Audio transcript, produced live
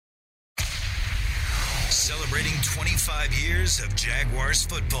celebrating 25 years of Jaguars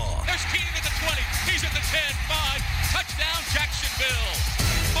football. There's Keenan at the 20. He's at the 10, 5. Touchdown, Jacksonville.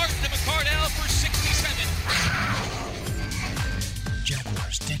 Martin to McCardell for 67.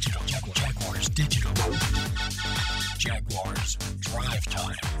 Jaguars Digital. Jaguars Digital. Jaguars Drive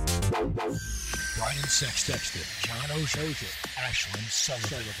Time. Brian Sexton, John O'Shoja, Ashlyn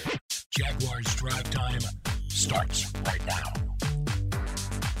Sullivan. Jaguars Drive Time starts right now.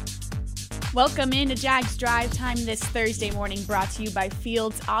 Welcome into Jags Drive Time this Thursday morning, brought to you by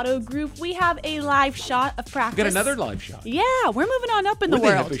Fields Auto Group. We have a live shot of practice. We got another live shot. Yeah, we're moving on up in the They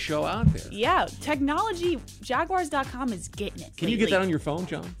world. have a show out there. Yeah, technology, Jaguars.com is getting it. Can you get that on your phone,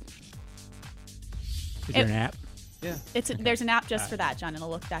 John? Is there an app? Yeah. There's an app just for that, John. It'll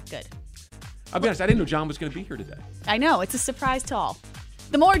look that good. I'll be honest, I didn't know John was going to be here today. I know, it's a surprise to all.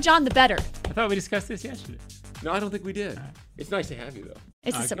 The more John, the better. I thought we discussed this yesterday. No, I don't think we did. It's nice to have you, though.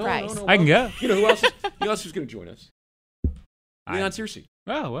 It's a surprise. No, I can go. You know who else? Who else is going to join us? Leon Searcy.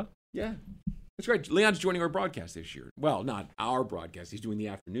 Oh, well. Yeah. That's right. Leon's joining our broadcast this year. Well, not our broadcast. He's doing the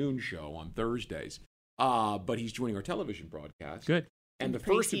afternoon show on Thursdays. But he's joining our television broadcast. Good. And the In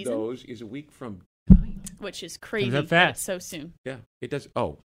first of preseason? those is a week from tonight. Which is crazy. Comes up that fast. it's so soon. Yeah, it does.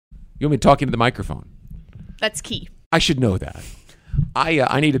 Oh, you want me to talk into the microphone? That's key. I should know that.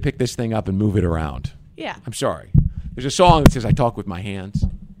 I need to pick this thing up and move it around. Yeah. I'm sorry. There's a song that says I talk with my hands.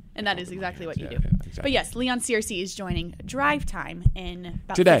 And that is exactly what you do. Yeah, exactly. But yes, Leon Searcy is joining Drive Time in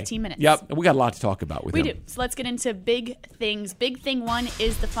about Today. 15 minutes. Yep. We got a lot to talk about with We him. do. So let's get into big things. Big thing one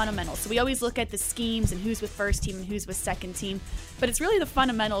is the fundamentals. So we always look at the schemes and who's with first team and who's with second team. But it's really the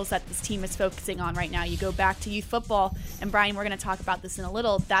fundamentals that this team is focusing on right now. You go back to youth football, and Brian, we're going to talk about this in a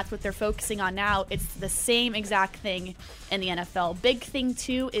little. That's what they're focusing on now. It's the same exact thing in the NFL. Big thing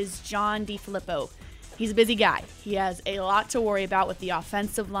two is John DeFilippo. He's a busy guy. He has a lot to worry about with the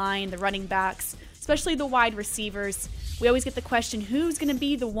offensive line, the running backs, especially the wide receivers. We always get the question, who's going to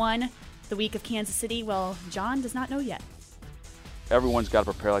be the one the week of Kansas City? Well, John does not know yet. Everyone's got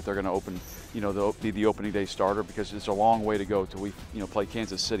to prepare like they're going to open, they'll be the opening day starter because it's a long way to go till we, play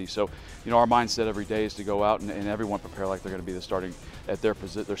Kansas City. So, our mindset every day is to go out and everyone prepare like they're going to be the starting at their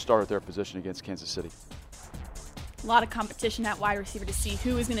start at their position against Kansas City. A lot of competition at wide receiver to see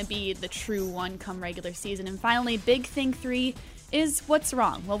who is going to be the true one come regular season. And finally, big thing three is what's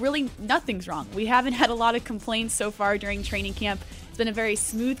wrong. Well, really, nothing's wrong. We haven't had a lot of complaints so far during training camp. It's been a very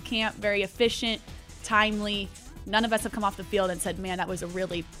smooth camp, very efficient, timely. None of us have come off the field and said, man, that was a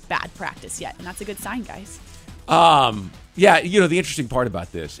really bad practice yet. And that's a good sign, guys. Yeah, the interesting part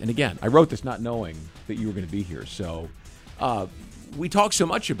about this, and again, I wrote this not knowing that you were going to be here. So we talked so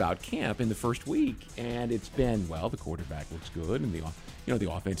much about camp in the first week, and it's been, the quarterback looks good, and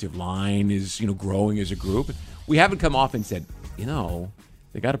the offensive line is, growing as a group. We haven't come off and said, they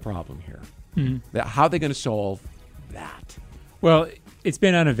got a problem here. Mm-hmm. How are they going to solve that? Well, it's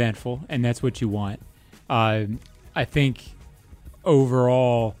been uneventful, and that's what you want. I think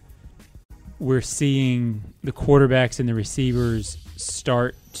overall we're seeing the quarterbacks and the receivers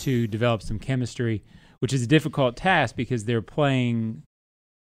start to develop some chemistry, which is a difficult task because they're playing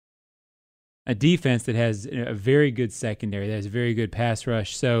a defense that has a very good secondary, that has a very good pass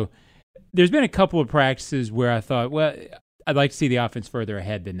rush. So there's been a couple of practices where I thought, I'd like to see the offense further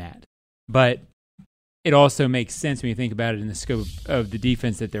ahead than that. But it also makes sense when you think about it in the scope of the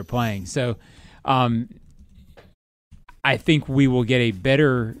defense that they're playing. So I think we will get a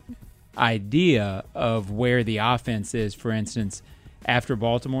better idea of where the offense is, for instance, after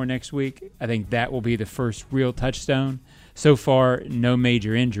Baltimore next week. I think that will be the first real touchstone. So far, no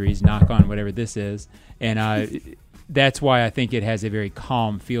major injuries, knock on whatever this is. And that's why I think it has a very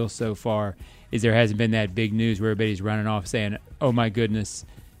calm feel so far, is there hasn't been that big news where everybody's running off saying, oh my goodness,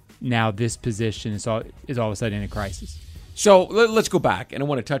 now this position is all of a sudden in a crisis. So let's go back, and I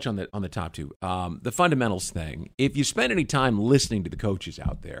want to touch on the top two. The fundamentals thing. If you spend any time listening to the coaches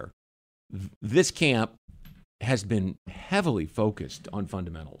out there, this camp has been heavily focused on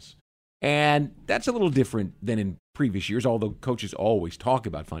fundamentals. And that's a little different than in previous years, although coaches always talk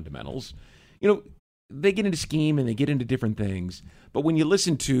about fundamentals. They get into scheme and they get into different things. But when you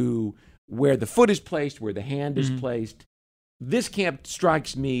listen to where the foot is placed, where the hand is placed, this camp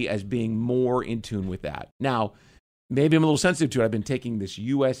strikes me as being more in tune with that. Now, maybe I'm a little sensitive to it. I've been taking this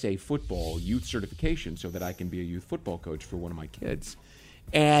USA football youth certification so that I can be a youth football coach for one of my kids.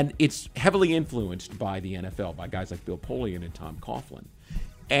 And it's heavily influenced by the NFL, by guys like Bill Polian and Tom Coughlin.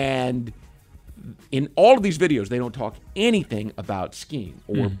 And in all of these videos, they don't talk anything about scheme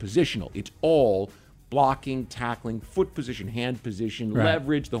or positional. It's all blocking, tackling, foot position, hand position,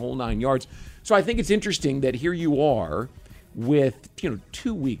 leverage, the whole 9 yards. So I think it's interesting that here you are with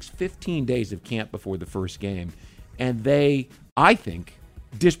 2 weeks, 15 days of camp before the first game, and they, I think,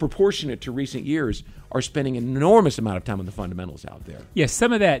 disproportionate to recent years, are spending an enormous amount of time on the fundamentals out there. Yeah,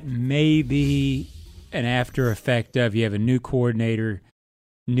 some of that may be an after effect of you have a new coordinator,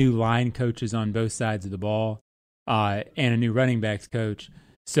 new line coaches on both sides of the ball, and a new running backs coach.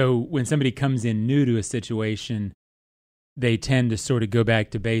 So when somebody comes in new to a situation, they tend to sort of go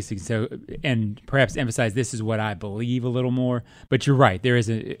back to basics. So, and perhaps emphasize this is what I believe a little more. But you're right, there is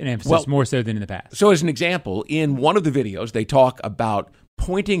an emphasis more so than in the past. So as an example, in one of the videos, they talk about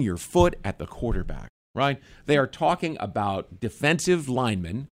pointing your foot at the quarterback, right? They are talking about defensive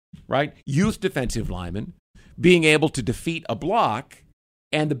linemen, right? Youth defensive linemen being able to defeat a block.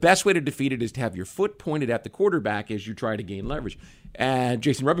 And the best way to defeat it is to have your foot pointed at the quarterback as you try to gain leverage. And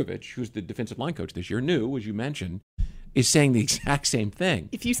Jason Rebovich, who's the defensive line coach this year, new, as you mentioned, is saying the exact same thing.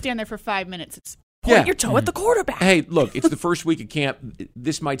 If you stand there for 5 minutes, it's point your toe at the quarterback. Hey, look, it's the first week of camp.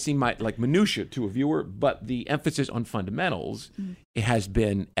 This might seem like minutia to a viewer, but the emphasis on fundamentals it has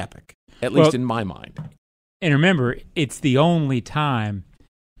been epic, at least in my mind. And remember, it's the only time,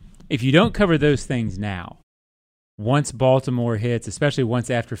 if you don't cover those things now, once Baltimore hits, especially once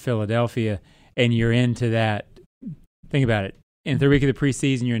after Philadelphia, and you're into that, think about it. In the third week of the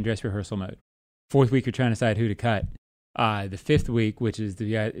preseason, you're in dress rehearsal mode. Fourth week, you're trying to decide who to cut. The fifth week, which is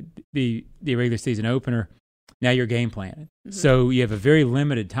the regular season opener, now you're game planning. Mm-hmm. So you have a very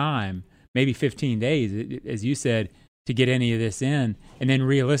limited time, maybe 15 days, as you said, to get any of this in. And then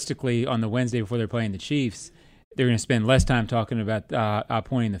realistically, on the Wednesday before they're playing the Chiefs, they're going to spend less time talking about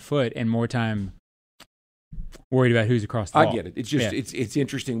pointing the foot and more time worried about who's across the ball. I get it. It's just it's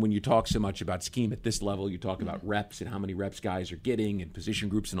interesting when you talk so much about scheme at this level. You talk about reps and how many reps guys are getting and position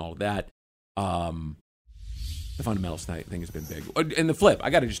groups and all of that. The fundamentals thing has been big. And the Flip, I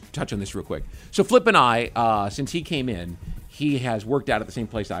got to just touch on this real quick. So Flip and I, since he came in, he has worked out at the same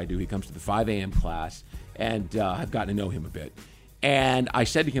place I do. He comes to the 5 a.m. class, and I've gotten to know him a bit. And I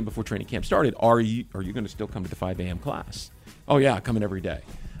said to him before training camp started, are you going to still come to the 5 a.m. class? Oh, yeah, coming every day.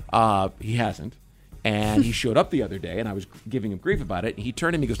 He hasn't. And he showed up the other day, and I was giving him grief about it. And he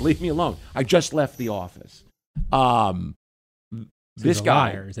turned to me and goes, "Leave me alone. I just left the office." This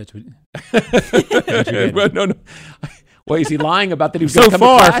guy. Liar. Is that what? No. Well, is he lying about that he was so going to come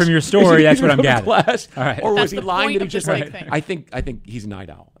far to class? from your story? That's what I'm gathering. Class? All right. Or was That's he the lying point that he of just this like? thing. I think he's a night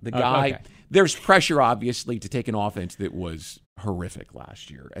owl. The guy. Okay. There's pressure, obviously, to take an offense that was horrific last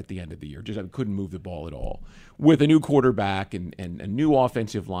year at the end of the year. Just couldn't move the ball at all. With a new quarterback and a new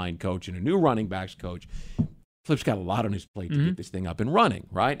offensive line coach and a new running backs coach, Flip's got a lot on his plate to get this thing up and running,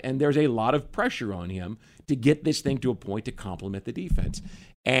 right? And there's a lot of pressure on him to get this thing to a point to complement the defense.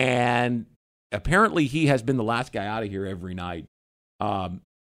 And apparently he has been the last guy out of here every night,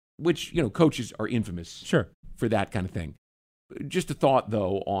 which, coaches are infamous for that kind of thing. Just a thought,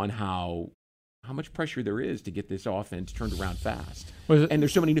 though, on how much pressure there is to get this offense turned around fast. And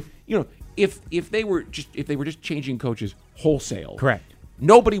there's so many new, if they were just changing coaches wholesale. Correct.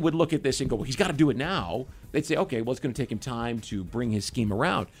 Nobody would look at this and go, well, he's got to do it now. They'd say, okay, well, it's going to take him time to bring his scheme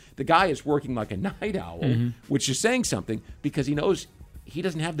around. The guy is working like a night owl, which is saying something because he knows he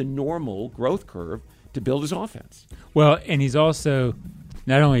doesn't have the normal growth curve to build his offense. Well, and he's also,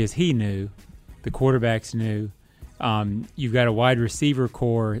 not only is he new, the quarterback's new, you've got a wide receiver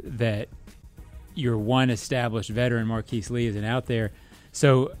core that your one established veteran, Marquise Lee, isn't out there.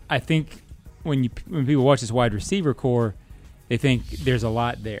 So I think when people watch this wide receiver core, they think there's a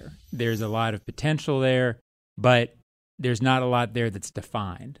lot there. There's a lot of potential there, but there's not a lot there that's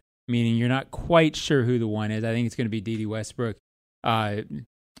defined, meaning you're not quite sure who the one is. I think it's going to be Dede Westbrook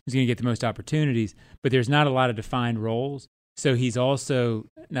who's going to get the most opportunities, but there's not a lot of defined roles. So he's also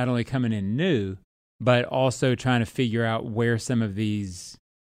not only coming in new, but also trying to figure out where some of these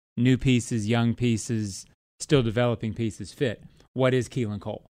new pieces, young pieces, still developing pieces fit. What is Keelan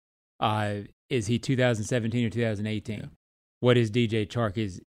Cole? Is he 2017 or 2018? Yeah. What is DJ Chark?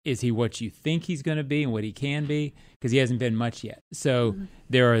 Is he what you think he's going to be and what he can be? Because he hasn't been much yet. So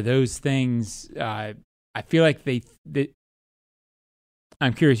there are those things. I feel like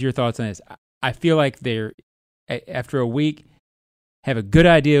I'm curious your thoughts on this. I feel like they're, after a week, have a good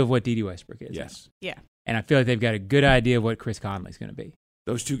idea of what Dede Westbrook is. Yes. Yeah. And I feel like they've got a good idea of what Chris Conley's going to be.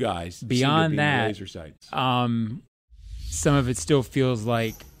 Those two guys. Beyond seem to be that, laser sights. Some of it still feels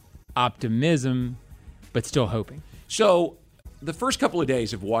like optimism, but still hoping. So the first couple of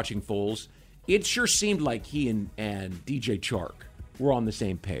days of watching Foles, it sure seemed like he and DJ Chark were on the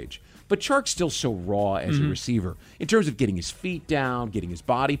same page. But Chark's still so raw as a receiver in terms of getting his feet down, getting his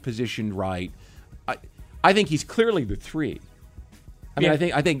body positioned right. I think he's clearly the 3. I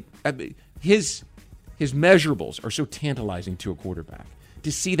mean, I think his his measurables are so tantalizing to a quarterback.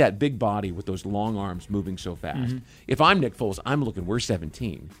 To see that big body with those long arms moving so fast. If I'm Nick Foles, I'm looking, we're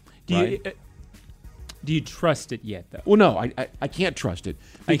 17. Do you trust it yet, though? Well, no, I can't trust it.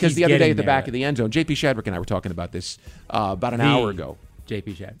 Because the other day at the back of the end zone, J.P. Shadrick and I were talking about this about an hour ago.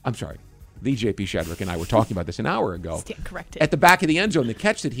 J.P. Shadrick. I'm sorry. The J.P. Shadrick and I were talking about this an hour ago. Stand corrected. At the back of the end zone, the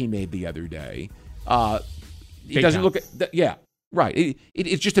catch that he made the other day, he doesn't look at... Yeah. Right.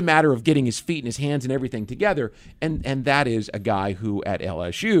 It's just a matter of getting his feet and his hands and everything together. And that is a guy who at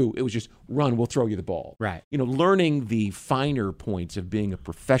LSU, it was just run, we'll throw you the ball. Right. Learning the finer points of being a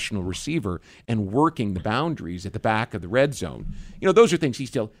professional receiver and working the boundaries at the back of the red zone. Those are things he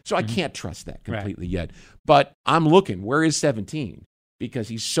still... So I can't trust that completely yet. But I'm looking, where is 17? Because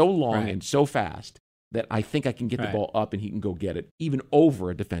he's so long and so fast that I think I can get the ball up and he can go get it, even over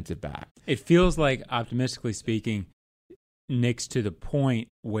a defensive back. It feels like, optimistically speaking, Nick's to the point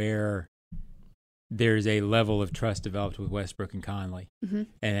where there's a level of trust developed with Westbrook and Conley,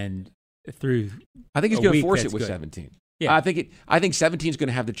 and through I think he's going to force it with good. 17. Yeah. I think 17 is going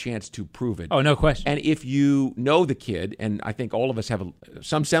to have the chance to prove it. Oh, no question. And if you know the kid, and I think all of us have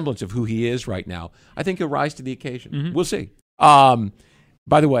some semblance of who he is right now, I think he'll rise to the occasion. We'll see.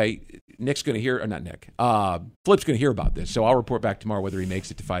 By the way, Nick's going to hear, or not Nick, Flip's going to hear about this, so I'll report back tomorrow whether he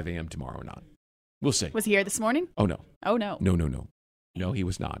makes it to 5 a.m. tomorrow or not. We'll see. Was he here this morning? Oh, no. Oh, no. No, he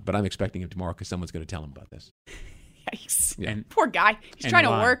was not. But I'm expecting him tomorrow because someone's going to tell him about this. Yikes. Yeah. Poor guy. He's trying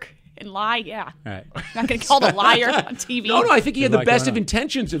to work and lie. Yeah. All right. Not going to call the liar on TV. No, I think he had the best of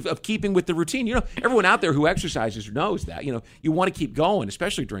intentions of keeping with the routine. Everyone out there who exercises knows that. You want to keep going,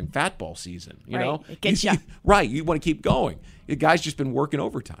 especially during fat ball season. You know? It gets you. Right. You want to keep going. The guy's just been working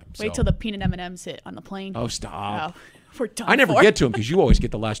overtime. Wait till the peanut M&Ms hit on the plane. Oh, stop. Oh, we're done. I never get to them because you always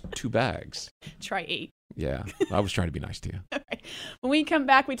get the last 2 bags. Try 8. Yeah, I was trying to be nice to you. All right. When we come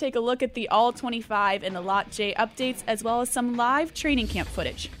back, we take a look at the All-25 and the Lot J updates, as well as some live training camp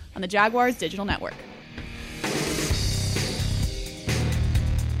footage on the Jaguars Digital Network.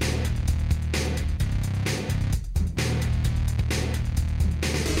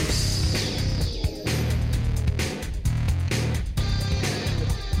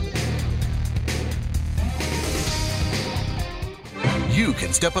 You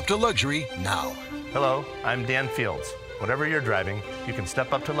can step up to luxury now. Hello, I'm Dan Fields. Whatever you're driving, you can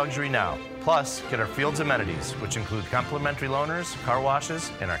step up to luxury now. Plus, get our Fields amenities, which include complimentary loaners, car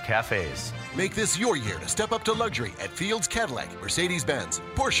washes, and our cafes. Make this your year to step up to luxury at Fields Cadillac, Mercedes-Benz,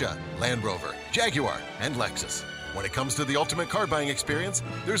 Porsche, Land Rover, Jaguar, and Lexus. When it comes to the ultimate car buying experience,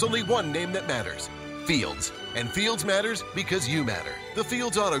 there's only one name that matters: Fields. And Fields matters because you matter. The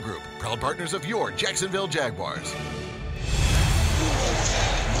Fields Auto Group, proud partners of your Jacksonville Jaguars.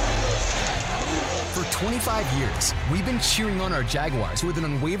 For 25 years, we've been cheering on our Jaguars with an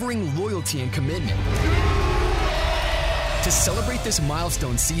unwavering loyalty and commitment. To celebrate this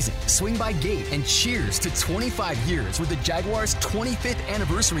milestone season, swing by Gate and cheers to 25 years with the Jaguars' 25th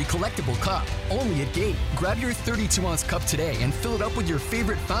Anniversary Collectible Cup. Only at Gate. Grab your 32-ounce cup today and fill it up with your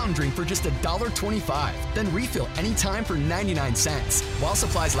favorite fountain drink for just $1.25. Then refill anytime for 99 cents while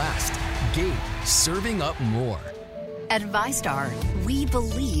supplies last. Gate, serving up more. At ViStar, we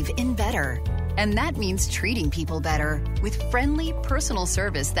believe in better. And that means treating people better with friendly, personal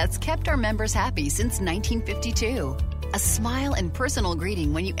service that's kept our members happy since 1952. A smile and personal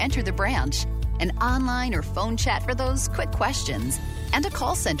greeting when you enter the branch, an online or phone chat for those quick questions, and a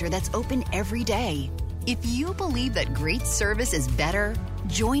call center that's open every day. If you believe that great service is better,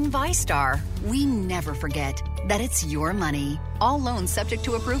 join ViStar. We never forget that it's your money. All loans subject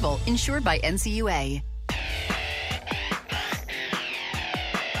to approval, insured by NCUA.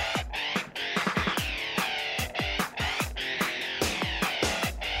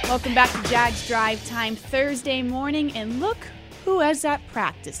 Welcome back to Jags Drive Time Thursday morning, and look who has at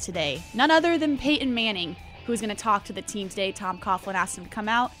practice today. None other than Peyton Manning, who's going to talk to the team today. Tom Coughlin asked him to come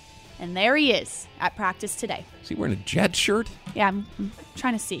out, and there he is at practice today. Is he wearing a Jet shirt? Yeah, I'm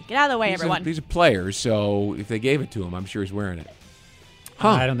trying to see. Get out of the way, everyone. He's a player, so if they gave it to him, I'm sure he's wearing it.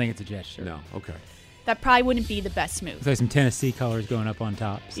 I don't think it's a Jet shirt. No, okay. That probably wouldn't be the best move. There's like some Tennessee colors going up on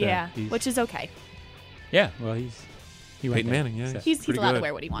top. So yeah, which is okay. Yeah, well, he went Peyton there, Manning, yeah. so. He's allowed to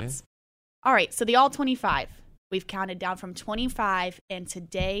wear what he wants. Yeah. All right, so the All-25. We've counted down from 25, and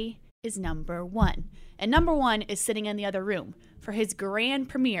today is number 1. And number 1 is sitting in the other room for his grand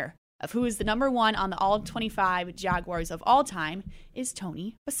premiere of who is the number 1 on the All-25 Jaguars of all time is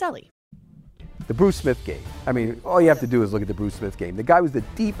Tony Boselli. The Bruce Smith game. I mean, all you have to do is look at the Bruce Smith game. The guy was the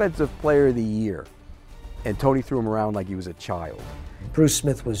Defensive Player of the Year, and Tony threw him around like he was a child. Bruce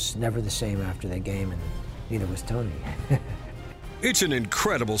Smith was never the same after that game, and neither was Tony. It's an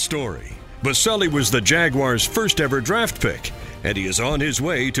incredible story. Baselli was the Jaguars' first ever draft pick, and he is on his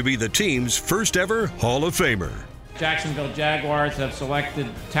way to be the team's first ever Hall of Famer. Jacksonville Jaguars have selected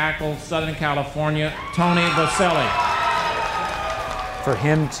tackle Southern California Tony Baselli. For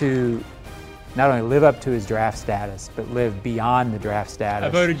him to not only live up to his draft status, but live beyond the draft status. I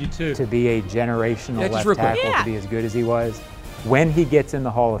voted you too. To be a generational left tackle, to be as good as he was. When he gets in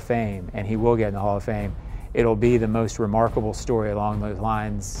the Hall of Fame, and he will get in the Hall of Fame, it'll be the most remarkable story along those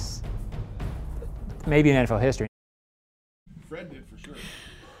lines, maybe in NFL history. Fred did for sure.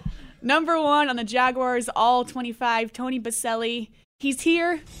 Number 1 on the Jaguars All-25, Tony Baselli. He's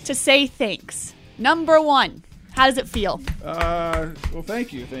here to say thanks. Number 1. How does it feel? Well,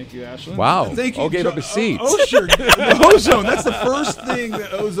 thank you, Ashlyn. Wow. Thank you. Gave up his seat. The Ozone. That's the first thing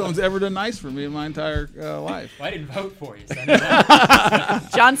that Ozone's ever done nice for me in my entire life. Well, I didn't vote for you.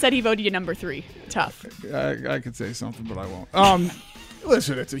 John said he voted you number 3. Tough. I could say something, but I won't.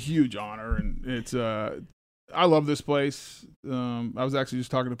 Listen, it's a huge honor, and it's. I love this place. I was actually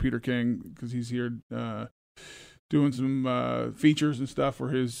just talking to Peter King because he's here. Doing some features and stuff for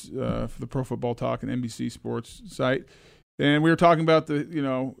his for the Pro Football Talk and NBC Sports site, and we were talking about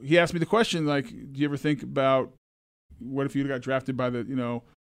he asked me the question like, do you ever think about what if you got drafted by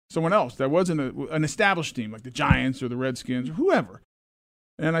someone else that wasn't an established team like the Giants or the Redskins or whoever?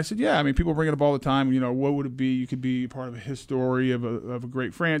 And I said, yeah. I mean, people bring it up all the time. What would it be? You could be part of a history of a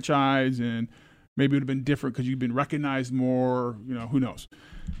great franchise, and maybe it would have been different because you've been recognized more. Who knows?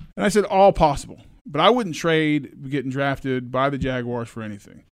 And I said, all possible. But I wouldn't trade getting drafted by the Jaguars for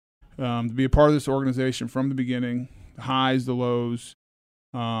anything. To be a part of this organization from the beginning, the highs, the lows,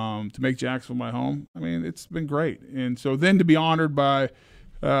 to make Jacksonville my home, I mean, it's been great. And so then to be honored by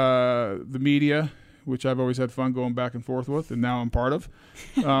the media, which I've always had fun going back and forth with, and now I'm part of.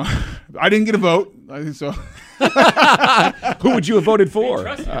 I didn't get a vote, so. Who would you have voted for?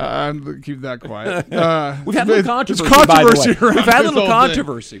 Keep that quiet. We've had a little controversy, by the way. We've had a little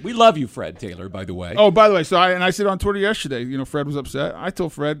controversy. We love you, Fred Taylor, by the way. Oh, by the way, I said on Twitter yesterday, Fred was upset. I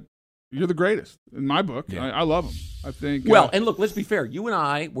told Fred, you're the greatest in my book. Yeah. I love him. I think. Well, and look, let's be fair. You and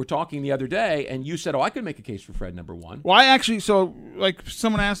I were talking the other day, and you said, I could make a case for Fred number 1. Well, I actually,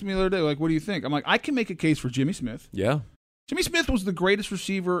 someone asked me the other day, what do you think? I'm like, I can make a case for Jimmy Smith. Yeah. Jimmy Smith was the greatest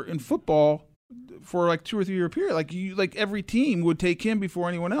receiver in football for 2 or 3 year period. Every team would take him before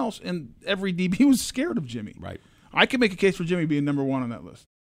anyone else, and every DB was scared of Jimmy. Right. I can make a case for Jimmy being number 1 on that list.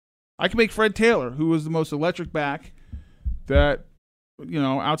 I can make Fred Taylor, who was the most electric back that,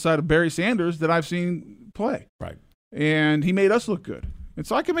 outside of Barry Sanders that I've seen play. Right. And he made us look good. And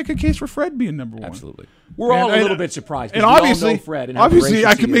so I can make a case for Fred being number 1. Absolutely. We're all a little bit surprised. And obviously, Fred and obviously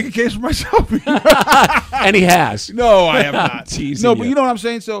I can make a case for myself. And he has. No, I have not. No, but you know what I'm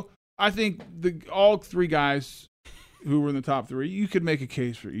saying? So I think all 3 guys who were in the top 3, you could make a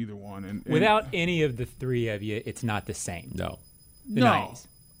case for either one. And without any of the 3 of you, it's not the same. No. The 90s.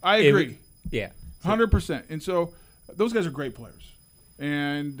 I agree. Yeah. 100%. And so those guys are great players.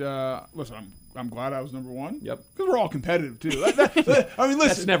 And listen, I'm glad I was number 1. Yep. Because we're all competitive too. I mean, listen,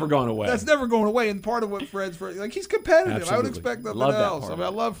 that's never going away. That's never going away. And part of what Fred's he's competitive. Absolutely. I would expect nothing else. I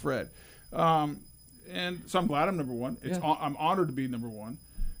love Fred. And so I'm glad I'm number 1. I'm honored to be number 1.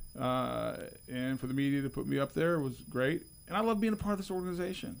 And for the media to put me up there was great. And I love being a part of this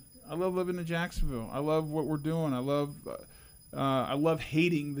organization. I love living in Jacksonville. I love what we're doing. I love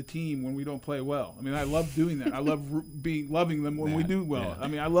hating the team when we don't play well. I mean, I love doing that. I love loving them when we do well. Yeah. I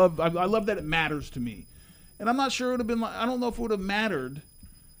mean, I love that it matters to me. And I'm not sure it would have been I don't know if it would have mattered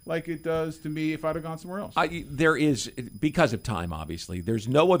like it does to me if I'd have gone somewhere else. There is, because of time, obviously, there's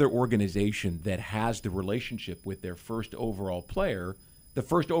no other organization that has the relationship with their first overall player, the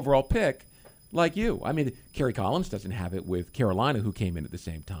first overall pick, like you. I mean, Kerry Collins doesn't have it with Carolina, who came in at the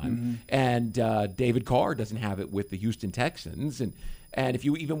same time. Mm-hmm. And David Carr doesn't have it with the Houston Texans. And if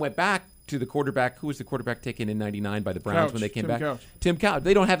you even went back to the quarterback, who was the quarterback taken in 99 by the Browns when they came back? Tim Couch.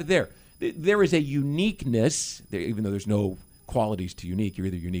 They don't have it there. There is a uniqueness, even though there's no qualities to unique. You're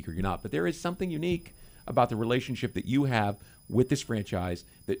either unique or you're not. But there is something unique about the relationship that you have with this franchise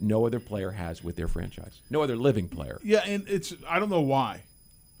that no other player has with their franchise. No other living player. Yeah, and I don't know why.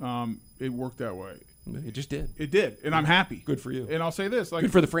 It worked that way. It just did. It did, and I'm happy. Good for you. And I'll say this: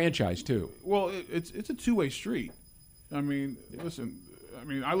 good for the franchise too. Well, it's a two-way street. I mean, listen. I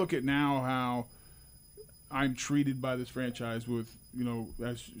mean, I look at now how I'm treated by this franchise with,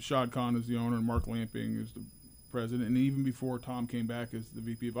 as Shad Khan is the owner and Mark Lamping is the president, and even before Tom came back as the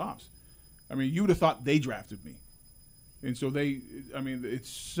VP of Ops. I mean, you would have thought they drafted me, and so it's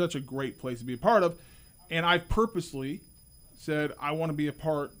such a great place to be a part of, and I've purposely said I want to be a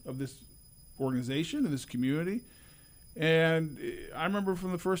part of this organization and this community, And I remember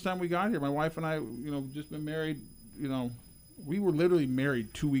from the first time we got here, my wife and I, just been married, we were literally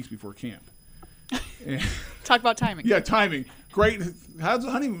married 2 weeks before camp. And talk about timing. Yeah, timing. Great. How's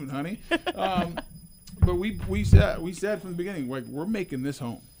the honeymoon, honey? But we said from the beginning, like, we're making this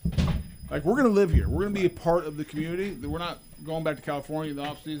home. Like, we're going to live here. We're going to be a part of the community. We're not going back to California in the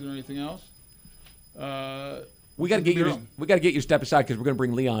off season or anything else. We got to get you to step aside because we're going to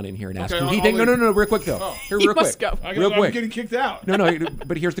bring Leon in here and ask Okay, him. No, real quick though. Oh. Here, real quick. Go. Real quick. I'm getting kicked out. No,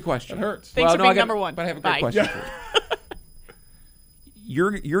 but here's the question. It hurts. Thanks for being number one. But I have a great Bye. question for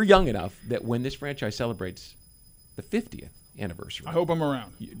you. You're young enough that when this franchise celebrates the 50th anniversary, I hope I'm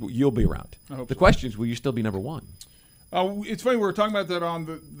around. You'll be around. I hope the so. question is, will you still be number one? It's funny, we were talking about that on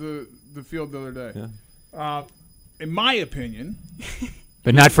the field the other day. Yeah. In my opinion,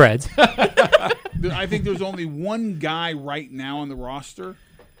 But not Fred's. I think there's only one guy right now on the roster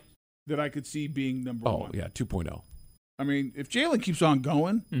that I could see being number one. Oh, yeah, 2.0. I mean, if Jalen keeps on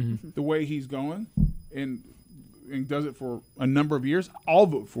going Mm-hmm. the way he's going and does it for a number of years, I'll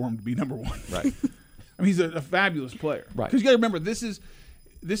vote for him to be number one. Right. I mean, he's a fabulous player. Right. Because you got to remember, this is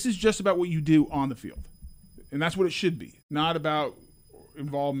just about what you do on the field. And that's what it should be, not about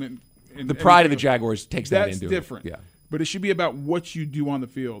involvement. The pride of the Jaguars takes that into it. That's different. Yeah. But it should be about what you do on the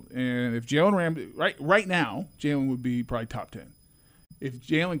field. And if Jalen Ramsey, right now, Jalen would be probably top 10. If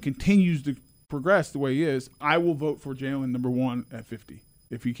Jalen continues to progress the way he is, I will vote for Jalen number one at 50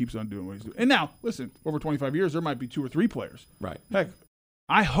 if he keeps on doing what he's doing. And now, listen, over 25 years, there might be 2 or 3 players. Right. Heck,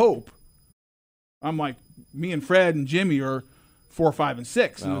 I hope I'm like me and Fred and Jimmy are 4, 5, and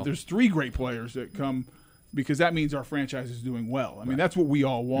 6, and that there's 3 great players that come because that means our franchise is doing well. I mean, that's what we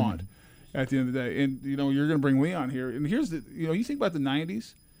all want at the end of the day. And, you're going to bring Leon here. And here's the, you think about the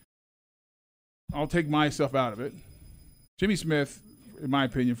 90s, I'll take myself out of it. Jimmy Smith, in my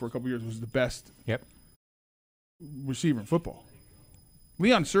opinion, for a couple years was the best receiver in football.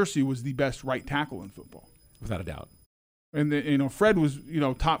 Leon Searcy was the best right tackle in football. Without a doubt. And, Fred was,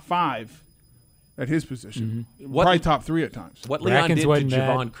 top 5 at his position. Mm-hmm. Probably top 3 at times. What Leon did to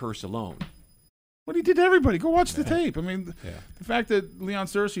Javon Curse alone. What he did to everybody. Go watch the tape. I mean, the fact that Leon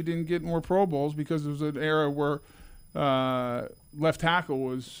Searcy didn't get more Pro Bowls because there was an era where left tackle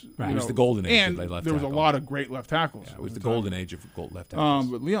was It was the golden age and of left there was tackle. a lot of great left tackles. Yeah, it was the golden age of left tackles.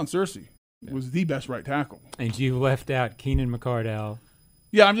 But Leon Searcy was the best right tackle. And you left out Keenan McCardell.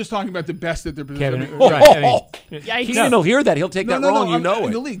 Yeah, I'm just talking about the best at their position. Kevin, right, Keenan will hear that. He'll take that wrong. You know in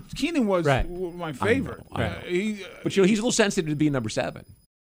it. the league. Keenan was my favorite. I know. But he's a little sensitive to being number 7.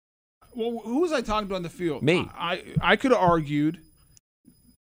 Well, who was I talking to on the field? Me. I could have argued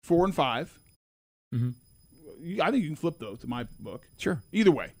 4 and 5. Mm-hmm. I think you can flip those to my book. Sure.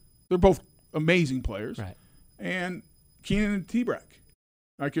 Either way, they're both amazing players. Right. And Keenan and T-Brack.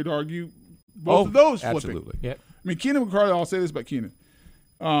 I could argue both of those flipping. Absolutely. Yep. I mean, Keenan McCardell, I'll say this about Keenan.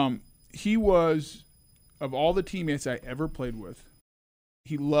 He was, of all the teammates I ever played with,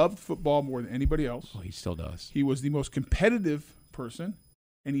 he loved football more than anybody else. Oh, he still does. He was the most competitive person,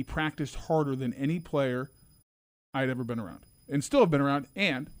 and he practiced harder than any player I'd ever been around, and still have been around.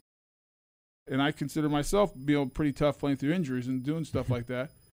 And I consider myself being pretty tough playing through injuries and doing stuff like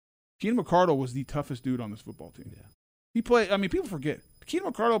that. Keenan McCardell was the toughest dude on this football team. Yeah. He played. I mean, people forget.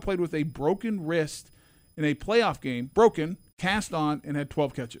 Keenan McCardell played with a broken wrist in a playoff game, broken, cast on, and had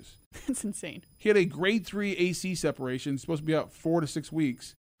 12 catches. That's insane. He had a grade 3 AC separation, supposed to be out 4 to 6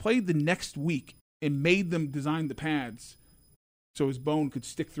 weeks. Played the next week and made them design the pads so his bone could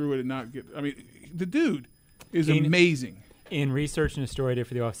stick through it and not get. I mean, the dude is amazing. In researching a story I did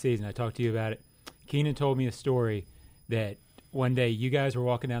for the offseason, I talked to you about it. Keenan told me a story that one day you guys were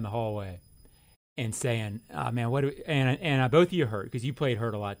walking down the hallway and saying, "Oh man, what?" And both of you hurt because you played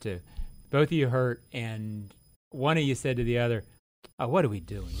hurt a lot too. Both of you hurt, and one of you said to the other, "Oh, what are we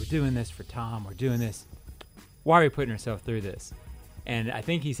doing? We're doing this for Tom. We're doing this. Why are we putting ourselves through this?" And I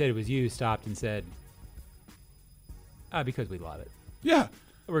think he said it was you who stopped and said, "Because we love it. Yeah,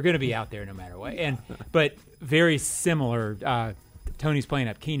 we're going to be out there no matter what." But very similar. Tony's playing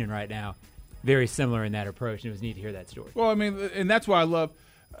up Keenan right now. Very similar in that approach, and it was neat to hear that story. Well, I mean, and that's why I love.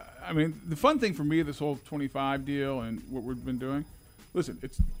 I mean, the fun thing for me, this whole 25 deal and what we've been doing. Listen,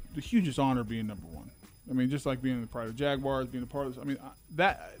 it's the hugest honor being number one. I mean, just like being in the pride of Jaguars, being a part of this. I mean,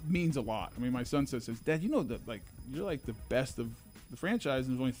 that means a lot. I mean, my son says, "Dad, you know that you're like the best of the franchise,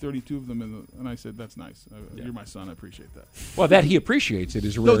 and there's only 32 of them." And I said, "That's nice. You're my son. I appreciate that." Well, that he appreciates it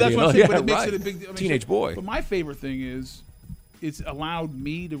is really. No, that's what I'm saying. But it makes right. it a big deal. I mean, teenage boy. But my favorite thing is, it's allowed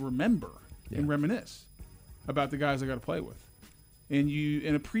me to remember and reminisce about the guys I got to play with,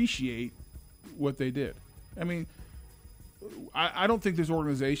 and appreciate what they did. I mean, I don't think this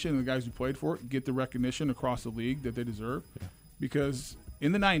organization and the guys who played for it get the recognition across the league that they deserve. Yeah. Because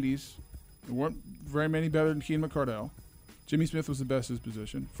in the 90s, there weren't very many better than Keenan McCardell. Jimmy Smith was the best at his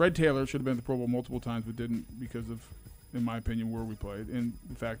position. Fred Taylor should have been at the Pro Bowl multiple times, but didn't because of, in my opinion, where we played and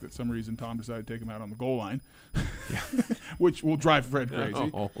the fact that some reason Tom decided to take him out on the goal line, which will drive Fred crazy.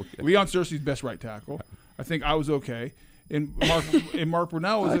 Okay. Leon Searcy's best right tackle. I think I was okay. And Mark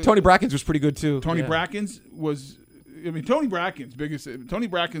Brunell was Tony Brackens was pretty good too. Tony Brackens was. I mean, Tony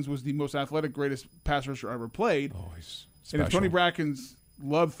Brackens was the most athletic, greatest pass rusher I ever played. Oh, he's special. And if Tony Brackens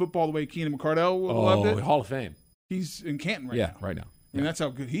loved football the way Keenan McCardell loved it, Hall of Fame. He's in Canton right now. Right now. And that's how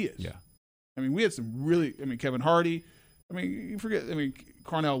good he is. Yeah. I mean, we had some really. I mean, Kevin Hardy. I mean, you forget. I mean,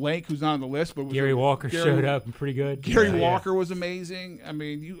 Carnell Lake, who's not on the list, but Gary Walker showed up and pretty good. Gary Walker was amazing. I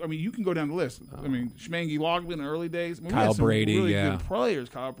mean, you can go down the list. I mean, Schmangy Logman in the early days. I mean, Kyle Brady, really good players.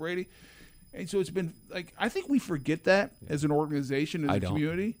 Kyle Brady. And so it's been like I think we forget that as an organization, as a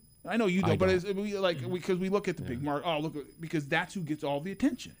community. I know you don't, but it's because we look at the big mark. Oh, look, because that's who gets all the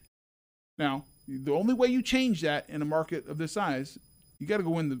attention. Now, the only way you change that in a market of this size, you got to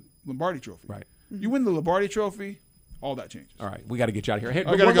go win the Lombardi Trophy. Right. You win the Lombardi Trophy, all that changes. All right, we got to get you out of here. Hey,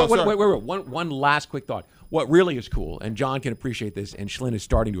 I gotta go. Wait. One last quick thought. What really is cool, and John can appreciate this, and Schlinn is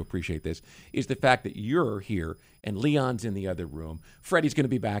starting to appreciate this, is the fact that you're here and Leon's in the other room. Freddie's going to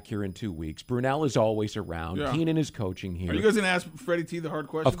be back here in 2 weeks. Brunell is always around. Yeah. Keenan is coaching here. Are you guys going to ask Freddie T the hard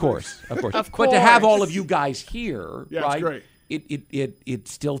question? Of course. But to have all of you guys here, right? It's great. It's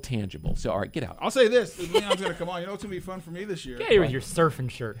still tangible. So, all right, get out. I'll say this. Leon's going to come on. You know what's going to be fun for me this year? Get here with your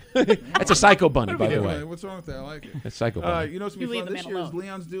surfing shirt. That's a Psycho Bunny, by the way. What's wrong with that? I like it. That's Psycho Bunny. You know what's going to be fun this year is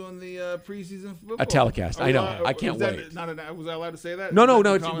Leon's doing the preseason football. A telecast. I know. I can't wait. Was I allowed to say that? No.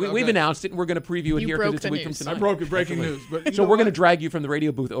 We've announced it, and we're going to preview it here because it's a week from tonight. I broke it. Breaking news. But so we're going to drag you from the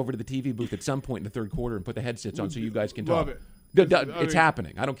radio booth over to the TV booth at some point in the third quarter and put the headsets on so you guys can talk. Love it. It's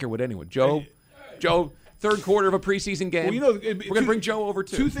happening. I don't care what anyone. Joe. Third quarter of a preseason game. Well, we're going to bring Joe over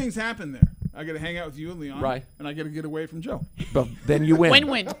too. Two things happen there. I got to hang out with you and Leon, right? And I got to get away from Joe. But then you win.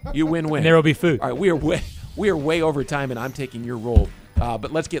 Win-win. You win-win. And there will be food. All right, we are way over time, and I'm taking your role.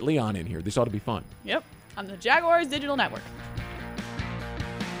 But let's get Leon in here. This ought to be fun. Yep, on the Jaguars Digital Network.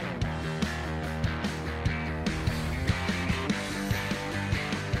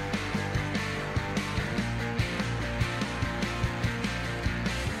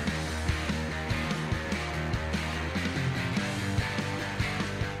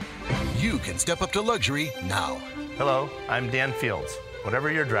 You can step up to luxury now. Hello, I'm Dan Fields.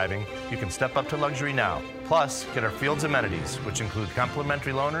 Whatever you're driving, you can step up to luxury now. Plus, get our Fields amenities, which include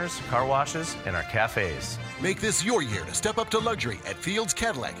complimentary loaners, car washes, and our cafes. Make this your year to step up to luxury at Fields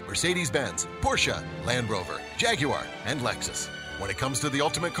Cadillac, Mercedes-Benz, Porsche, Land Rover, Jaguar, and Lexus. When it comes to the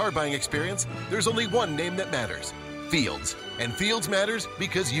ultimate car buying experience, there's only one name that matters. Fields. And Fields matters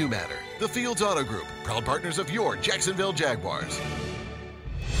because you matter. The Fields Auto Group, proud partners of your Jacksonville Jaguars.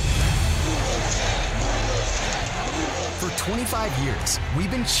 For 25 years,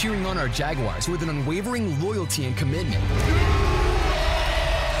 we've been cheering on our Jaguars with an unwavering loyalty and commitment.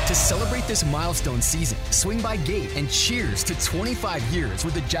 To celebrate this milestone season, swing by Gate and cheers to 25 years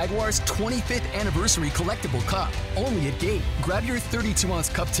with the Jaguars' 25th Anniversary Collectible Cup. Only at Gate. Grab your 32-ounce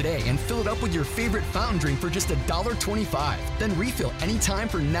cup today and fill it up with your favorite fountain drink for just $1.25. Then refill anytime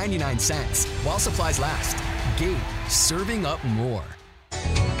for 99 cents. While supplies last. Gate. Serving up more.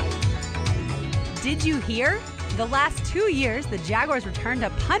 Did you hear? The last 2 years, the Jaguars returned to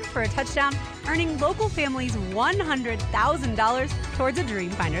punt for a touchdown, earning local families $100,000 towards a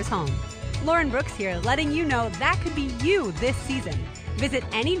Dreamfinders home. Lauren Brooks here, letting you know that could be you this season. Visit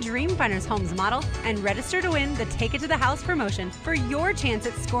any Dreamfinders homes model and register to win the Take It to the House promotion for your chance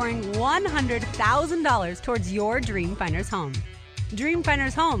at scoring $100,000 towards your Dreamfinders home.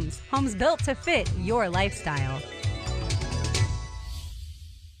 Dreamfinders Homes, homes built to fit your lifestyle.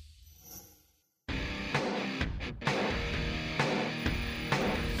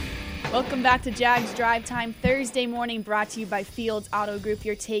 Welcome back to Jags Drive Time Thursday morning, brought to you by Fields Auto Group.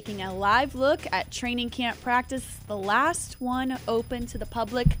 You're taking a live look at training camp practice, the last one open to the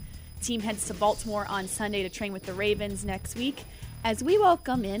public. Team heads to Baltimore on Sunday to train with the Ravens next week as we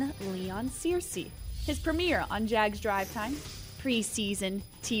welcome in Leon Searcy, his premiere on Jags Drive Time, preseason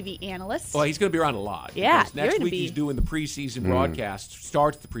TV analyst. Well, he's going to be around a lot. Yeah, next week he's doing the preseason broadcast,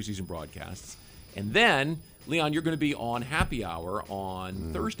 starts the preseason broadcasts, and then Leon, you're going to be on Happy Hour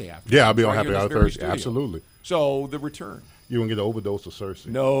on Thursday afternoon. Yeah, I'll be on Happy Hour Thursday. Studio. Absolutely. So the return. You won't get an overdose of Cersei.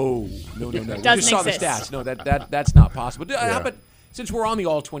 No. We just saw the stats. No, that's not possible. Yeah. But since we're on the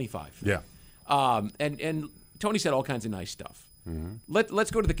all 25. Yeah. And Tony said all kinds of nice stuff.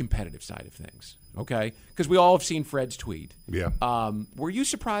 Let's go to the competitive side of things, okay? Because we all have seen Fred's tweet. Yeah. Were you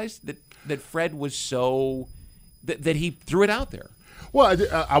surprised that Fred was so that he threw it out there? Well,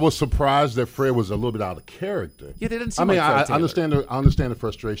 I was surprised that Fred was a little bit out of character. Yeah, they didn't seem like Fred Taylor. I understand the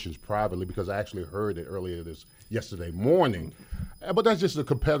frustrations privately because I actually heard it earlier yesterday morning. But that's just a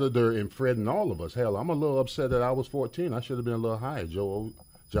competitor in Fred and all of us. Hell, I'm a little upset that I was 14. I should have been a little higher.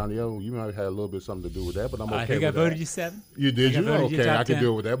 Johnny O, you might have had a little bit something to do with that, but I'm okay with that. I think I voted you 7. You did? Okay, I can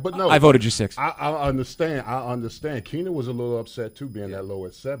deal with that. But no, I voted you 6. I understand. Keenan was a little upset too, being that low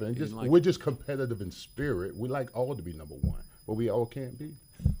at 7. We're just competitive in spirit. We like all to be number 1, but we all can't be.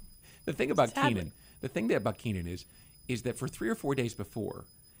 The thing about Keenan is that for 3 or 4 days before,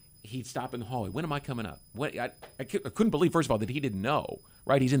 he'd stop in the hallway. When am I coming up? I couldn't believe, first of all, that he didn't know.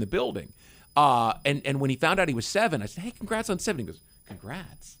 Right, he's in the building, and when he found out he was 7, I said, "Hey, congrats on 7." He goes,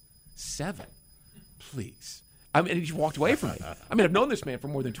 "Congrats, 7, please." I mean, he just walked away from me. I mean, I've known this man for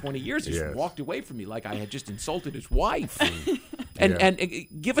more than 20 years. He just walked away from me like I had just insulted his wife.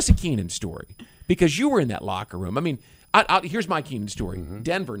 And give us a Keenan story, because you were in that locker room. I mean, here's my Keenan story.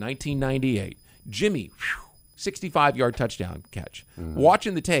 Denver, 1998. Jimmy, 65-yard touchdown catch.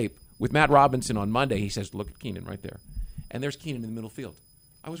 Watching the tape with Matt Robinson on Monday, he says, "Look at Keenan right there." And there's Keenan in the middle field.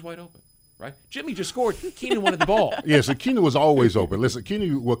 I was wide open. Right? Jimmy just scored. Keenan wanted the ball. Yeah, so Keenan was always open. Listen,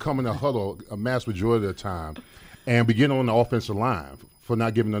 Keenan would come in a huddle a mass majority of the time and begin on the offensive line for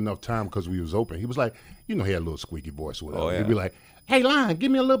not giving enough time because we was open. He was like, he had a little squeaky voice. He'd be like, "Hey, line,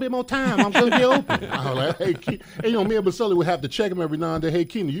 give me a little bit more time. I'm going to be open." I was like, hey, me and Baselli would have to check him every now and then. "Hey,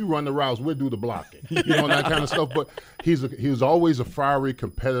 Keenan, you run the routes. We'll do the blocking." That kind of stuff. But he was always a fiery,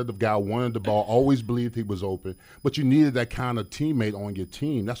 competitive guy, wanted the ball, always believed he was open. But you needed that kind of teammate on your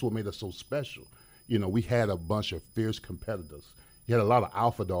team. That's what made us so special. We had a bunch of fierce competitors. You had a lot of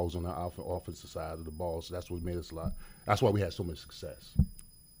alpha dogs on the offensive side of the ball, so that's what made us that's why we had so much success.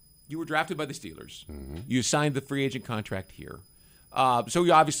 You were drafted by the Steelers. You signed the free agent contract here. So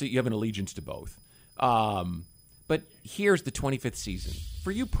you have an allegiance to both. But here's the 25th season.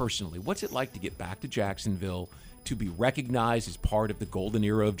 For you personally, what's it like to get back to Jacksonville, to be recognized as part of the golden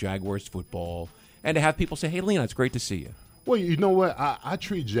era of Jaguars football, and to have people say, "Hey, Leon, it's great to see you"? Well, you know what? I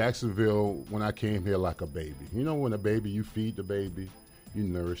treat Jacksonville when I came here like a baby. When a baby, you feed the baby, you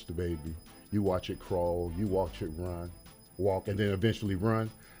nourish the baby, you watch it crawl, you watch it walk, and then eventually run.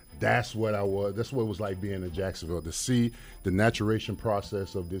 That's what I was. That's what it was like being in Jacksonville, to see the maturation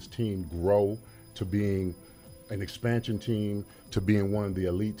process of this team grow to being an expansion team, to being one of the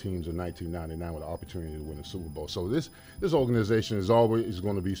elite teams in 1999 with the opportunity to win a Super Bowl. So this organization is always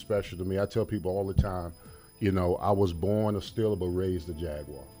going to be special to me. I tell people all the time, I was born a Steeler but raised a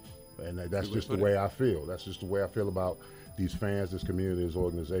Jaguar. And that's just the way I feel. That's just the way I feel about these fans, this community, this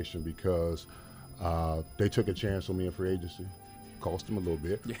organization, because they took a chance on me in free agency. Cost them a little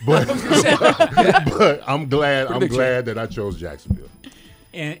bit, but I'm glad that I chose Jacksonville.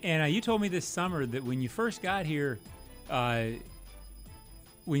 And you told me this summer that when you first got here, when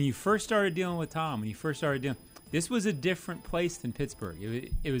you first started dealing with Tom, this was a different place than Pittsburgh.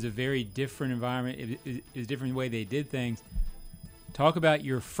 It was a very different environment. It was a different way they did things. Talk about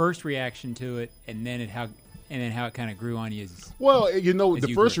your first reaction to it, and then how it kind of grew on you.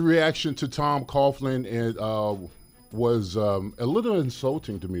 The first reaction to Tom Coughlin was a little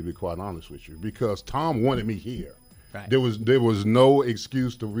insulting to me, to be quite honest with you, because Tom wanted me here. Right. There was no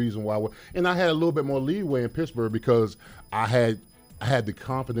excuse to reason why. And I had a little bit more leeway in Pittsburgh because I had the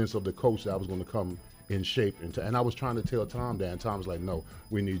confidence of the coach that I was going to come in shape. And I was trying to tell Tom that, and Tom was like, "No,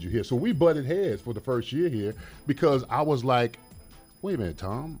 we need you here." So we butted heads for the first year here because I was like, "Wait a minute,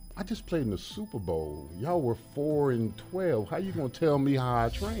 Tom, I just played in the Super Bowl. Y'all were 4-12. How you going to tell me how I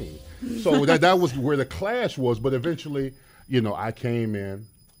train?" So that was where the clash was. But eventually, I came in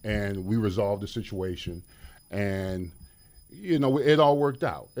and we resolved the situation. And, it all worked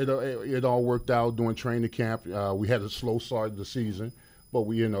out. It all worked out during training camp. We had a slow start of the season. But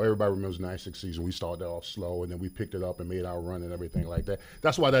everybody remembers the 96 season. We started off slow, and then we picked it up and made our run and everything like that.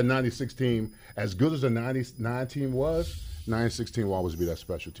 That's why that 96 team, as good as the 99 team was, 96 team will always be that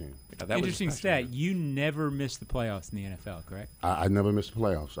special team. Yeah, interesting stat. You never missed the playoffs in the NFL, correct? I never missed the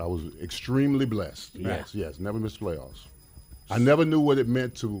playoffs. I was extremely blessed. Right. Yes, never missed the playoffs. I never knew what it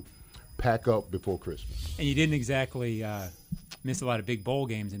meant to pack up before Christmas. And you didn't exactly miss a lot of big bowl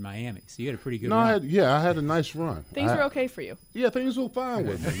games in Miami, so you had a pretty good run. I had a nice run. Things were okay for you. Yeah, things were fine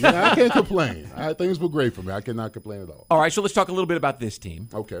with me. I can't complain. Things were great for me. I cannot complain at all. All right, so let's talk a little bit about this team.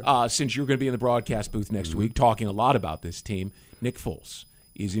 Okay. Since you're going to be in the broadcast booth next week talking a lot about this team, Nick Foles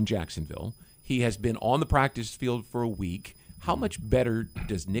is in Jacksonville. He has been on the practice field for a week. How much better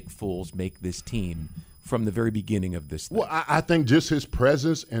does Nick Foles make this team from the very beginning of this thing? Well, I think just his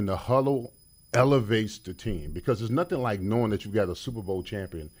presence in the huddle elevates the team, because there's nothing like knowing that you've got a Super Bowl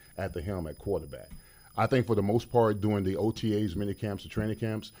champion at the helm at quarterback. I think for the most part, during the OTAs, mini camps, the training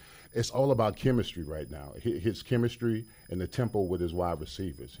camps, it's all about chemistry right now. His chemistry and the tempo with his wide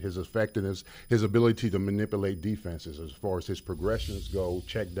receivers, his effectiveness, his ability to manipulate defenses as far as his progressions go,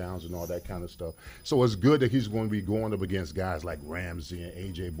 check downs and all that kind of stuff. So it's good that he's going to be going up against guys like Ramsey and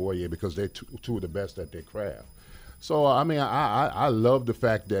A.J. Boye, because they're two of the best at their craft. So, I mean, I love the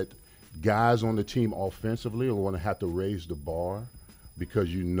fact that guys on the team offensively are going to have to raise the bar,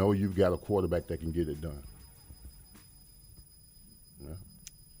 because you know you've got a quarterback that can get it done.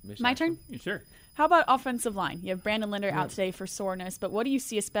 Yeah. My turn? Sure. How about offensive line? You have Brandon Linder out today for soreness, but what do you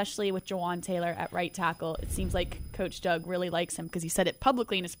see especially with Jawan Taylor at right tackle? It seems like Coach Doug really likes him, because he said it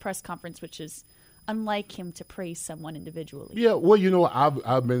publicly in his press conference, which is unlike him to praise someone individually. Yeah, well, you know,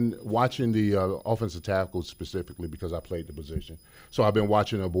 I've been watching the offensive tackles specifically because I played the position. So I've been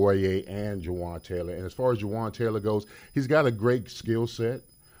watching Boye and Jawan Taylor. And as far as Jawan Taylor goes, he's got a great skill set.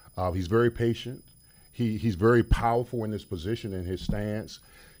 He's very patient. He's very powerful in his position and his stance.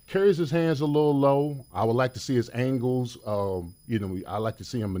 Carries his hands a little low. I would like to see his angles. I like to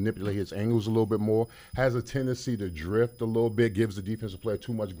see him manipulate his angles a little bit more. Has a tendency to drift a little bit, gives the defensive player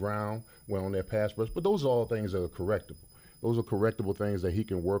too much ground when on their pass rush. But those are all things that are correctable. Those are correctable things that he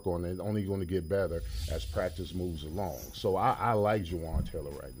can work on, and only going to get better as practice moves along. So I like Jawan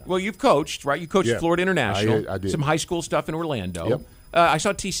Taylor right now. Well, you've coached, right? You coached Florida International. I did. Some high school stuff in Orlando. Yep. I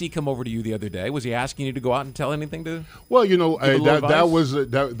saw TC come over to you the other day. Was he asking you to go out and tell anything to? Well, you know, that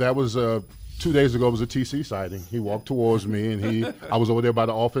was 2 days ago. It was a TC sighting. He walked towards me, and I was over there by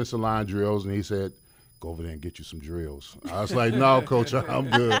the offensive line drills, and he said, "Go over there and get you some drills." I was like, "No, Coach, I'm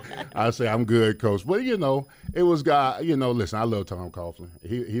good." I say, "I'm good, Coach." But you know, it was guy. You know, listen, I love Tom Coughlin.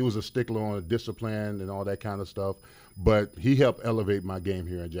 He was a stickler on discipline and all that kind of stuff, but he helped elevate my game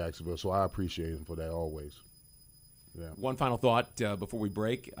here in Jacksonville. So I appreciate him for that always. Yeah. One final thought before we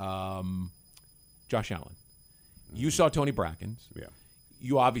break. Josh Allen. You saw Tony Brackens. Yeah.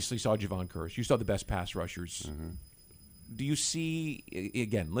 You obviously saw Javon Curse. You saw the best pass rushers. Mm-hmm. Do you see,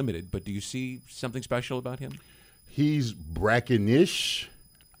 again, limited, but do you see something special about him? He's Bracken-ish.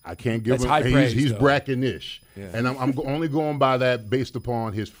 I can't give That's him. High praise, he's though. Bracken-ish. Yeah. And I'm only going by that based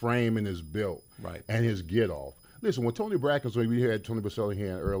upon his frame and his build and his get-off. Listen, when Tony Brackens, when we had Tony Baselli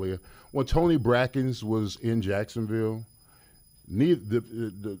here earlier, when Tony Brackens was in Jacksonville,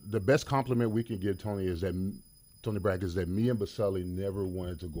 the best compliment we can give Tony is that Tony Brackens, that me and Baselli never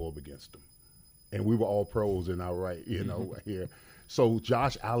wanted to go up against him. And we were all pros in our right, here. So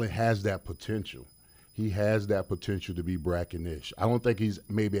Josh Allen has that potential. He has that potential to be Bracken-ish. I don't think he's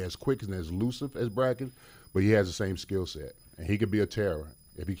maybe as quick and as elusive as Bracken, but he has the same skill set. And he could be a terror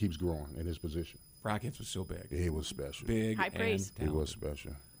if he keeps growing in his position. Brackens was so big. He was special. Big High praise. He was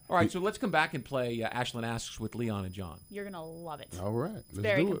special. All right, so let's come back and play Ashlyn Asks with Leon and John. You're going to love it. All right. It's Let's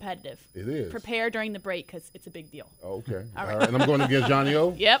very do competitive. It is. Prepare during the break, because it's a big deal. Okay. All All right. right. And I'm going against Johnny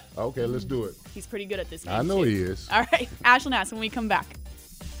O? Yep. Okay, let's do it. He's pretty good at this game. I know too. he is. All right. Ashlyn Asks when we come back.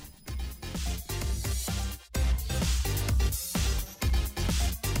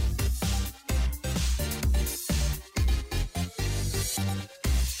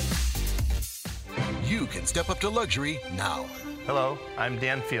 You can step up to luxury now. Hello, I'm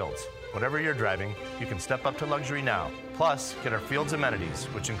Dan Fields. Whatever you're driving, you can step up to luxury now. Plus, get our Fields amenities,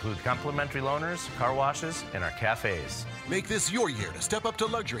 which include complimentary loaners, car washes, and our cafes. Make this your year to step up to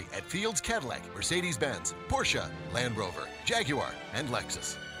luxury at Fields Cadillac, Mercedes-Benz, Porsche, Land Rover, Jaguar, and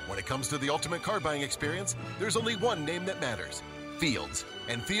Lexus. When it comes to the ultimate car buying experience, there's only one name that matters: Fields.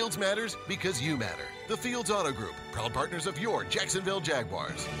 And Fields matters because you matter. The Fields Auto Group, proud partners of your Jacksonville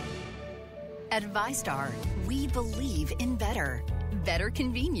Jaguars. At VyStar, we believe in better. Better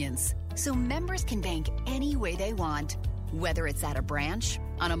convenience, so members can bank any way they want, whether it's at a branch,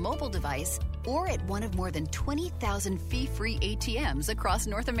 on a mobile device, or at one of more than 20,000 fee-free ATMs across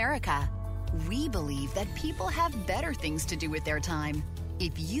North America. We believe that people have better things to do with their time.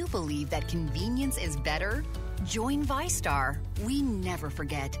 If you believe that convenience is better, join VyStar. We never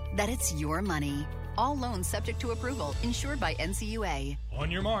forget that it's your money. All loans subject to approval, insured by NCUA.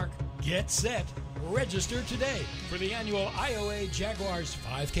 On your mark, get set, register today for the annual IOA Jaguars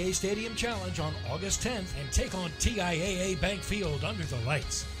 5K Stadium Challenge on August 10th and take on TIAA Bank Field under the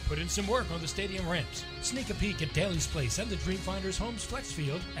lights. Put in some work on the stadium ramps, sneak a peek at Daly's Place and the Dreamfinders Homes Flex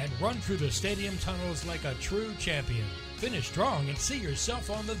Field, and run through the stadium tunnels like a true champion. Finish strong and see yourself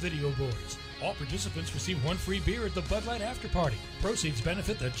on the video boards. All participants receive one free beer at the Bud Light After Party. Proceeds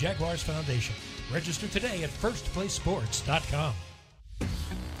benefit the Jaguars Foundation. Register today at firstplacesports.com.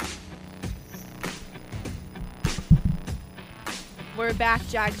 We're back.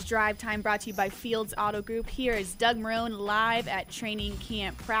 Jags Drive Time brought to you by Fields Auto Group. Here is Doug Marone live at training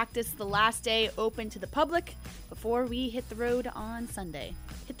camp practice. The last day open to the public before we hit the road on Sunday.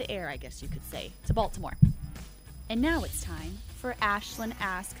 Hit the air, I guess you could say, to Baltimore. And now it's time for Ashland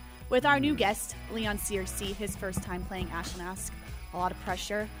Ask with our new guest, Leon Searcy. His first time playing Ashland Ask. A lot of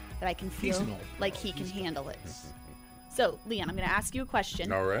pressure, but I can feel like he can handle it. So, Leon, I'm going to ask you a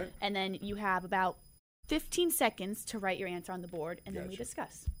question. All right. And then you have about 15 seconds to write your answer on the board, and then we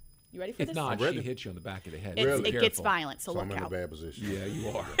discuss. You ready for this? If not, she hits you on the back of the head. It gets violent, so look I'm in out. a bad position. Yeah, you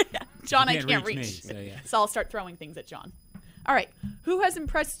are. John, You I can't reach. me, so, yeah. So I'll start throwing things at John. All right. Who has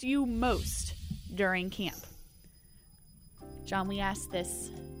impressed you most during camp? John, we asked this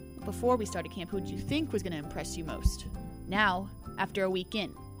before we started camp. Who did you think was going to impress you most? Now, after a week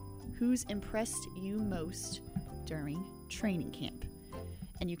in, who's impressed you most during training camp?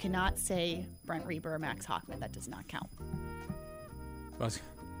 And you cannot say Brent Reber or Max Hockman. That does not count.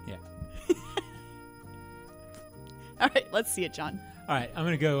 Yeah. All right, let's see it, John. All right, I'm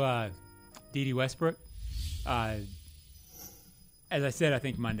going to go Dede Westbrook. As I said, I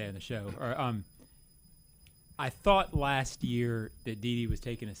think Monday on the show. I thought last year that Dede was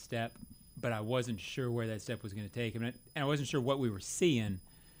taking a step, but I wasn't sure where that step was going to take him. And I wasn't sure what we were seeing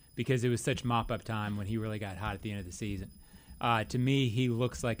because it was such mop-up time when he really got hot at the end of the season. To me, he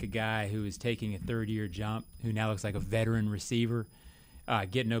looks like a guy who is taking a third-year jump, who now looks like a veteran receiver,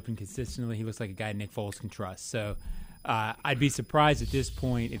 getting open consistently. He looks like a guy Nick Foles can trust. So I'd be surprised at this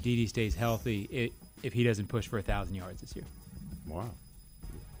point if Dede stays healthy if he doesn't push for 1,000 yards this year. Wow.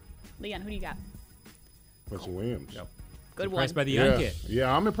 Leon, who do you got? Quincy Williams. Yep. Good impressed one. by the young kid.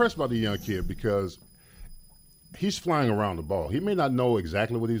 Yeah, I'm impressed by the young kid because he's flying around the ball. He may not know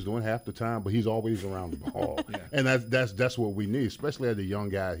exactly what he's doing half the time, but he's always around the ball. And that's what we need, especially as a young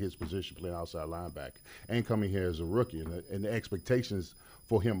guy at his position playing outside linebacker and coming here as a rookie. And the expectations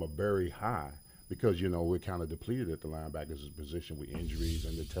for him are very high because, we're kind of depleted at the linebackers position with injuries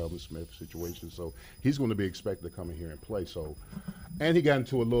and the Telvin Smith situation. So he's going to be expected to come in here and play. So, and he got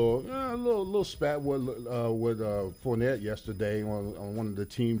into a little spat with Fournette yesterday on one of the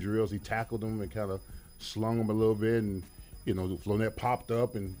team drills. He tackled him and kind of slung him a little bit, and Fournette popped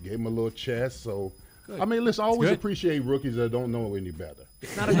up and gave him a little chest. So, good. I mean, listen, I always appreciate rookies that don't know any better.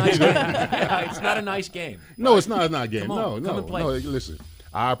 It's not a nice game. It's not a nice game. No, it's not a game. Come on, come and play. No. Listen,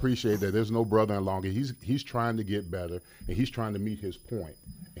 I appreciate that. There's no brother-in-law. He's trying to get better, and he's trying to meet his point.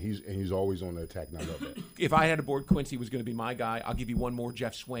 And he's always on the attack. And I love that. If I had a board, Quincy was going to be my guy. I'll give you one more.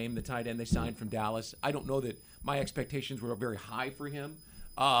 Jeff Swaim, the tight end they signed from Dallas. I don't know that my expectations were very high for him.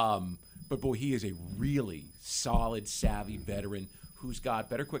 But, boy, he is a really solid, savvy veteran who's got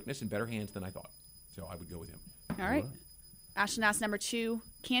better quickness and better hands than I thought. So I would go with him. All right. Ashland Ask number 2,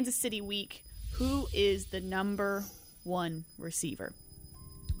 Kansas City week. Who is the number 1 receiver?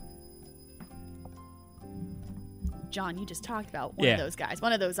 John, you just talked about one of those guys,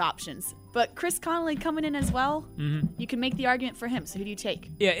 one of those options. But Chris Conley coming in as well, you can make the argument for him. So who do you take?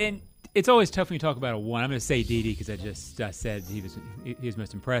 Yeah, and it's always tough when you talk about a 1. I'm going to say Dede because I just said he was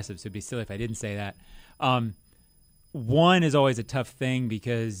most impressive, so it'd be silly if I didn't say that. 1 is always a tough thing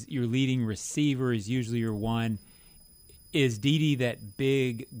because your leading receiver is usually your 1. Is Dede that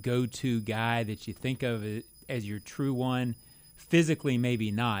big go-to guy that you think of as your true 1? Physically,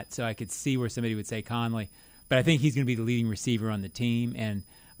 maybe not. So I could see where somebody would say Conley. But I think he's going to be the leading receiver on the team. And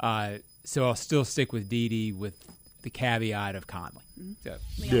so I'll still stick with Dede with the caveat of Conley. So,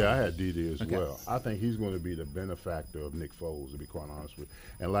 yeah, I had Dede as well. I think he's going to be the benefactor of Nick Foles, to be quite honest with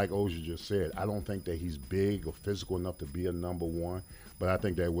you. And like Oja just said, I don't think that he's big or physical enough to be a number 1. But I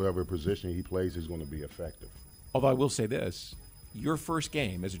think that whatever position he plays, he's going to be effective. Although I will say this. Your first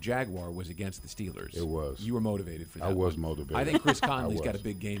game as a Jaguar was against the Steelers. It was. You were motivated for that. I was motivated. I think Chris Conley's got a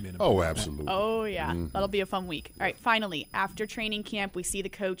big game in him. Oh, absolutely. Oh, yeah. That'll be a fun week. All right, finally, after training camp, we see the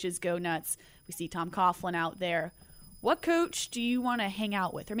coaches go nuts. We see Tom Coughlin out there. What coach do you want to hang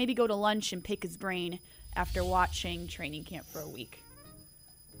out with or maybe go to lunch and pick his brain after watching training camp for a week?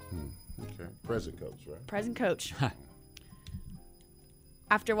 Okay. Present coach, right? Present coach.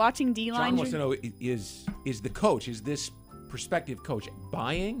 After watching D-line... John wants to know, is the coach, is this prospective coach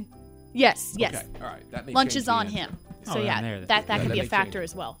buying? Yes. Okay, all right. That makes lunch is on him. So, that could be a factor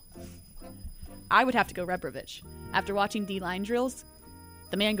as well. I would have to go Rebrovich. After watching D-line drills,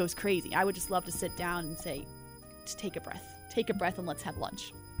 the man goes crazy. I would just love to sit down and say, just take a breath. Take a breath and let's have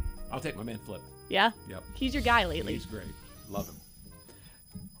lunch. I'll take my man Flip. Yeah? Yep. He's your guy lately. He's great. Love him.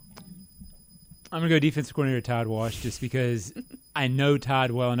 I'm going to go defensive coordinator Todd Wash just because I know Todd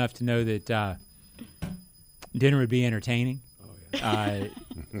well enough to know that dinner would be entertaining. Oh, yeah.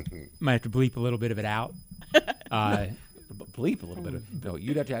 Might have to bleep a little bit of it out. Bleep bleep a little bit of. No,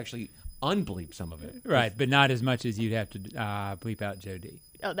 you'd have to actually unbleep some of it. Right, but not as much as you'd have to bleep out Joe D.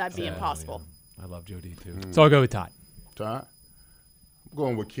 Oh, that'd be impossible. Yeah. I love Joe D too. So I'll go with Todd. Todd? I'm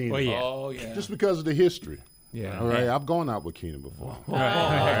going with Keenan. Well, yeah. Oh, yeah. Just because of the history. Yeah. All right. I've gone out with Keenan before.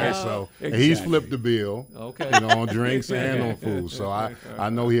 Right. So Exactly. he's flipped the bill. Okay. On drinks and on food. So I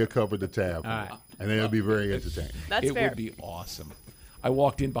know he'll cover the tab. All right. And it'll be very entertaining. That's it fair. would be awesome. I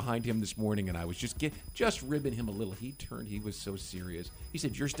walked in behind him this morning and I was just ribbing him a little. He turned. He was so serious. He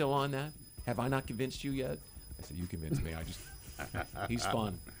said, "You're still on that? Have I not convinced you yet?" I said, "You convinced me. He's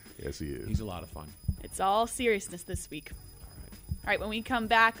fun. Yes, he is. He's a lot of fun." It's all seriousness this week. All right, when we come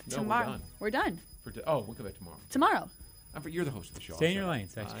back tomorrow, we're done. We'll come back tomorrow. Tomorrow. You're the host of the show. Stay in your lane,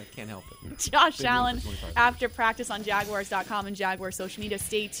 I can't help it. Josh Allen, after practice on Jaguars.com and Jaguars social media.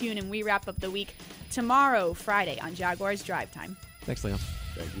 Stay tuned, and we wrap up the week tomorrow, Friday, on Jaguars Drive Time. Thanks, Leon.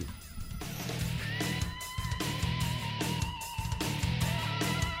 Thank you.